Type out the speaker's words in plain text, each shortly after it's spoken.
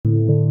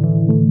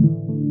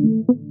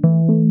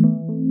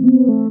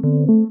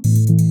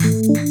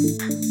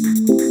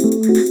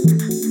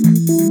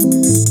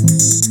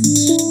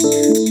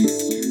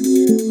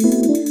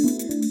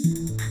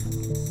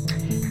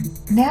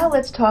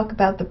talk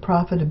about the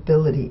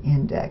profitability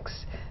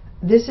index.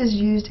 This is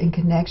used in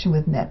connection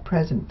with net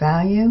present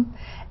value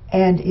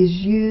and is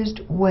used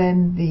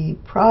when the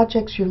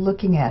projects you're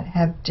looking at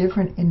have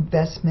different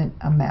investment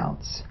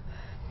amounts.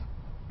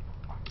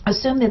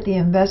 Assume that the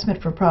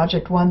investment for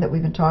project 1 that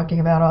we've been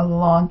talking about all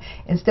along,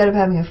 instead of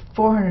having a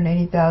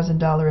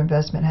 $480,000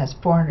 investment, has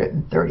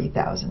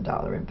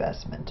 $430,000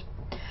 investment.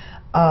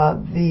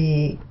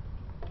 The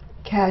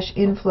cash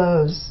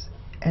inflows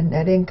and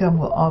net income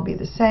will all be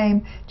the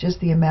same,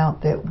 just the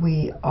amount that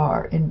we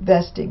are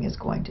investing is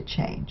going to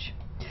change.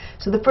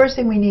 So the first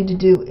thing we need to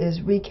do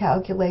is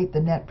recalculate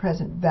the net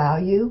present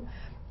value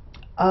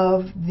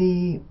of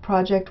the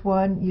project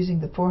 1 using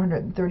the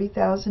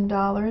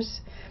 $430,000.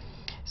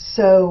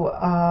 So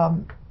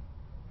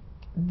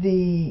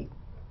the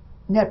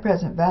net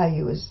present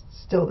value is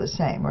still the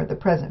same, or the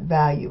present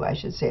value, I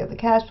should say, of the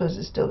cash flows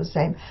is still the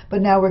same,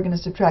 but now we're going to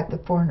subtract the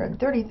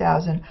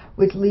 $430,000,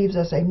 which leaves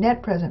us a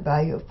net present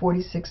value of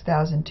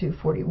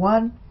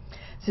 $46,241.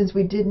 Since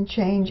we didn't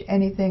change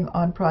anything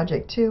on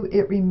project 2,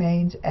 it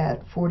remains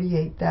at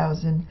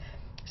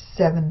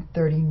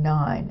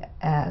 $48,739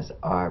 as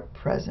our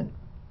present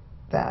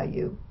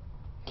value.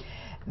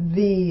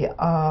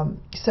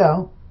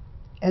 So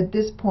at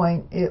this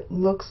point, it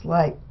looks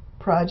like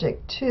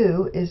project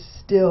 2 is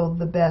still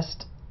the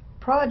best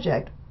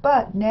project,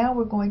 but now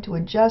we're going to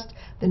adjust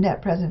the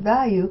net present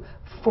value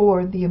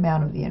for the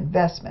amount of the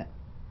investment.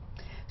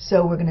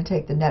 So we're going to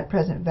take the net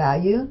present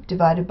value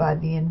divided by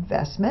the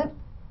investment,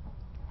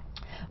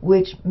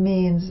 which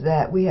means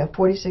that we have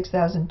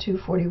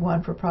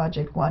 $46,241 for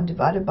project 1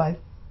 divided by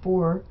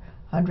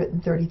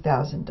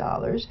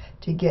 $430,000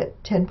 to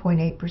get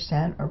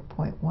 10.8% or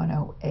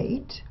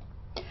 0.108.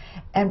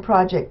 And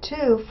project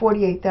 2,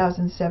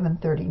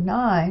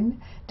 $48,739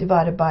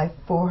 divided by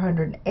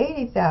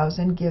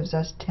 480,000 gives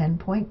us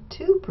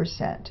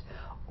 10.2%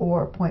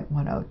 or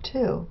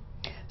 0.102.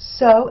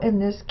 So in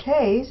this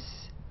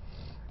case,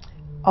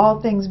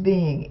 all things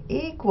being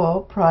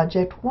equal,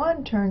 project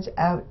 1 turns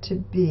out to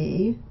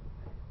be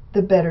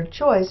the better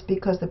choice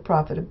because the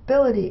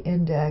profitability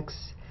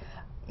index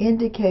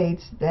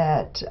indicates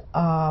that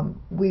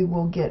we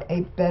will get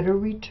a better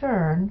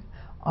return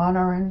on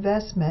our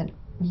investment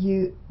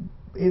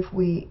if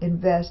we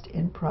invest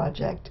in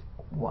project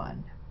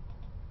 1.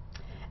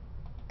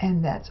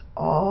 And that's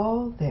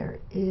all there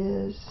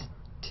is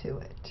to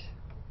it.